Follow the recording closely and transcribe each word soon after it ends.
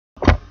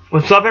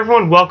What's up,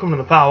 everyone? Welcome to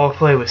the Power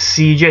Play with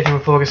CJ. We're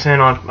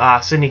focusing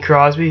on Sidney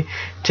Crosby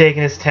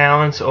taking his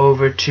talents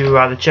over to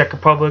the Czech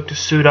Republic to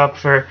suit up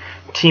for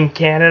Team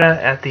Canada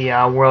at the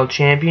World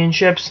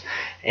Championships,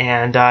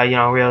 and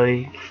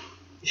really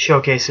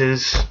showcase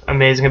his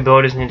amazing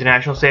abilities on the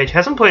international stage.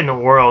 Hasn't played in the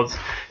Worlds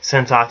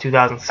since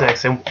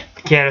 2006, and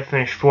Canada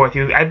finished fourth.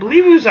 I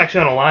believe he was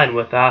actually on a line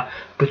with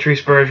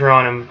Patrice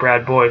Bergeron and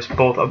Brad Boyce,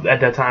 both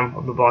at that time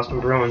of the Boston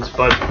Bruins,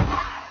 but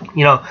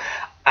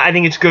I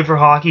think it's good for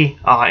hockey,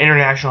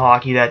 international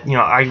hockey, that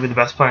arguably the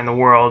best player in the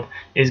world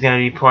is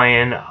going to be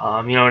playing, in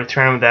a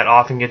tournament that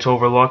often gets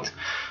overlooked.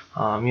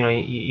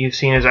 You've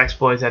seen his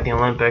exploits at the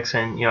Olympics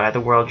and at the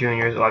World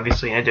Juniors,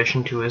 obviously, in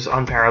addition to his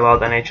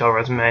unparalleled NHL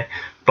resume.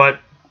 But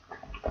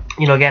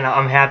again,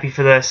 I'm happy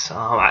for this.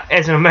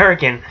 As an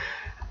American,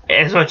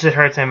 as much as it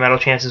hurts, I medal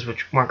chances,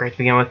 which weren't great to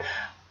begin with,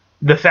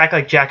 the fact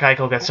like Jack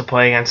Eichel gets to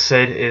play against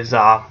Sid is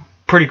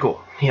pretty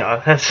cool.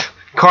 That's.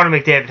 Connor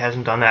McDavid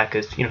hasn't done that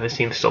because his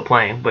team's still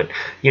playing, but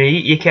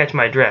you catch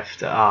my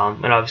drift.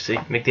 And obviously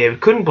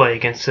McDavid couldn't play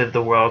against Sid of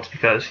the Worlds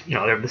because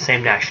they're the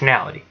same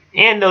nationality,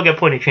 and they'll get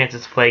plenty of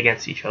chances to play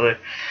against each other,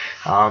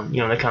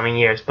 in the coming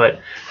years.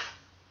 But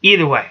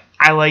either way,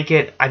 I like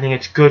it. I think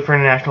it's good for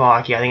international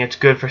hockey. I think it's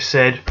good for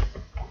Sid.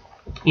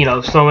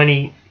 So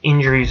many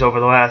injuries over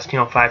the last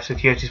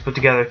 5-6 years. He's put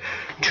together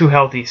 2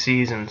 healthy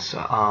seasons,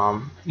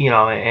 and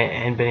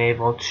been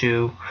able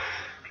to.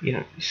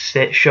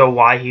 Show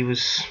why he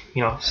was,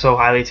 so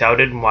highly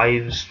touted, and why he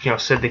was,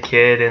 Sid the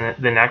Kid in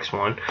the next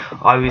one.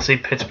 Obviously,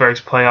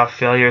 Pittsburgh's playoff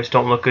failures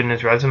don't look good in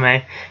his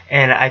resume,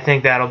 and I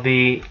think that'll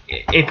be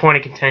a point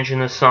of contention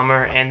this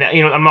summer. And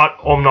I'm not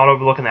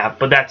overlooking that,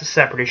 but that's a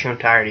separate issue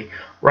entirely.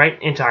 Right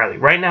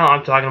now,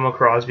 I'm talking about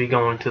Crosby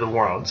going to the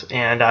Worlds,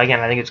 and again,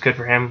 I think it's good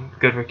for him,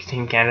 good for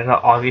Team Canada,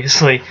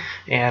 obviously,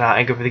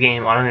 and good for the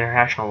game on an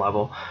international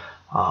level.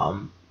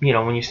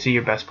 When you see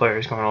your best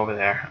players going over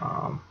there,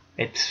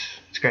 it's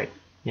great,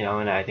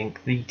 and I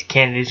think the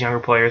Canada's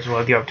younger players will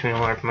have the opportunity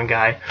to learn from a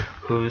guy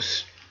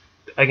whose,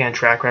 again,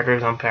 track record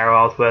is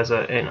unparalleled, who has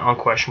an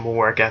unquestionable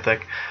work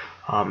ethic,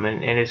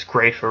 and is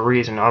great for a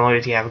reason. Not only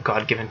does he have a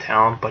God-given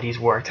talent, but he's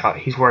worked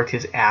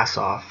his ass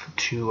off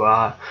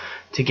to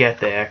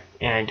get there,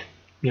 and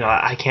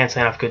I can't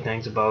say enough good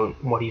things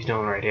about what he's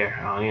doing right here.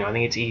 I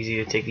think it's easy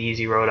to take the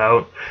easy road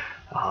out,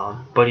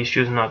 but he's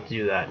choosing not to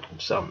do that.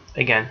 So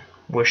again,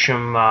 wish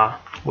him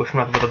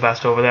nothing but the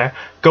best over there.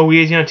 Go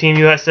easy on Team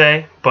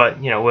USA, but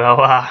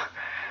we'll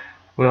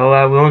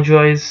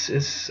enjoy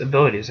his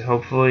abilities, and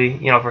hopefully,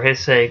 for his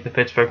sake, the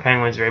Pittsburgh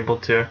Penguins are able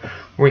to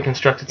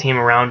reconstruct a team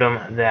around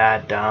him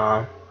that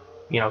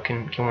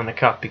can win the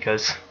cup,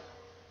 because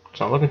it's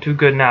not looking too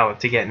good now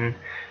after getting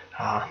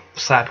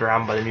slapped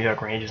around by the New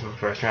York Rangers in the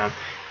first round.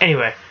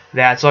 Anyway,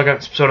 that's all I got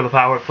this episode of the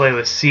Power Play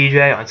with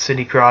CJ on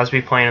Sidney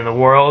Crosby playing in the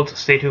World.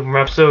 Stay tuned for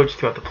more episodes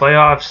throughout the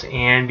playoffs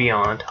and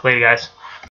beyond. Later, guys.